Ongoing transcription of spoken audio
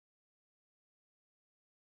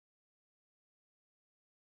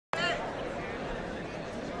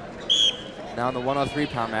Now in the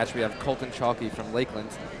 103-pound match, we have Colton Chalky from Lakeland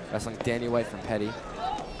wrestling Danny White from Petty.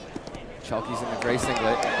 Chalky's in the gray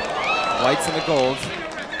singlet. White's in the gold.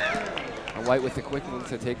 And White with the quick move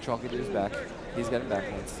to take Chalky to his back. He's getting back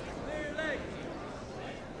points.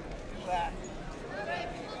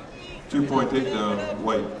 2-point takedown,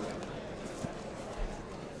 White.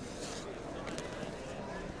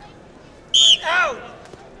 Out!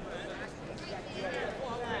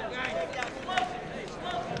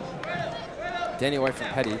 Danny White from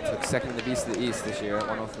Petty took second in the Beast of the East this year at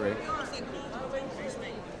 103.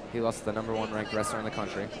 He lost to the #1 ranked wrestler in the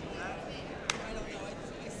country.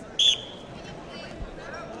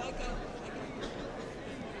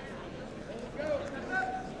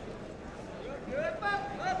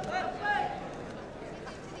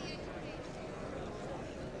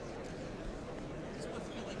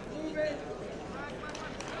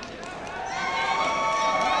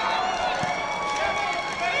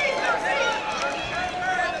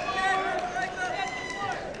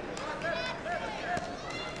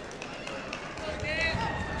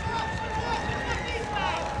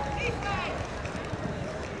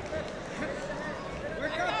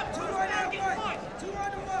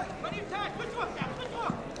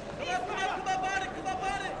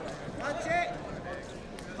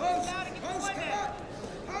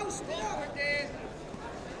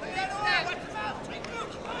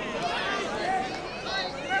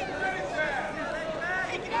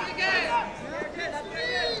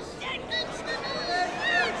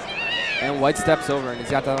 And White steps over and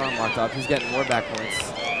he's got that arm locked up. He's getting more back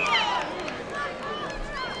points.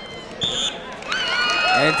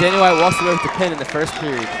 And Danny White walks away with the pin in the first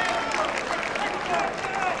period.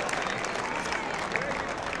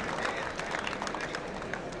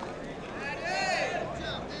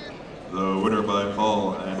 The winner by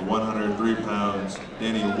fall at 103 pounds,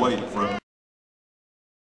 Danny White from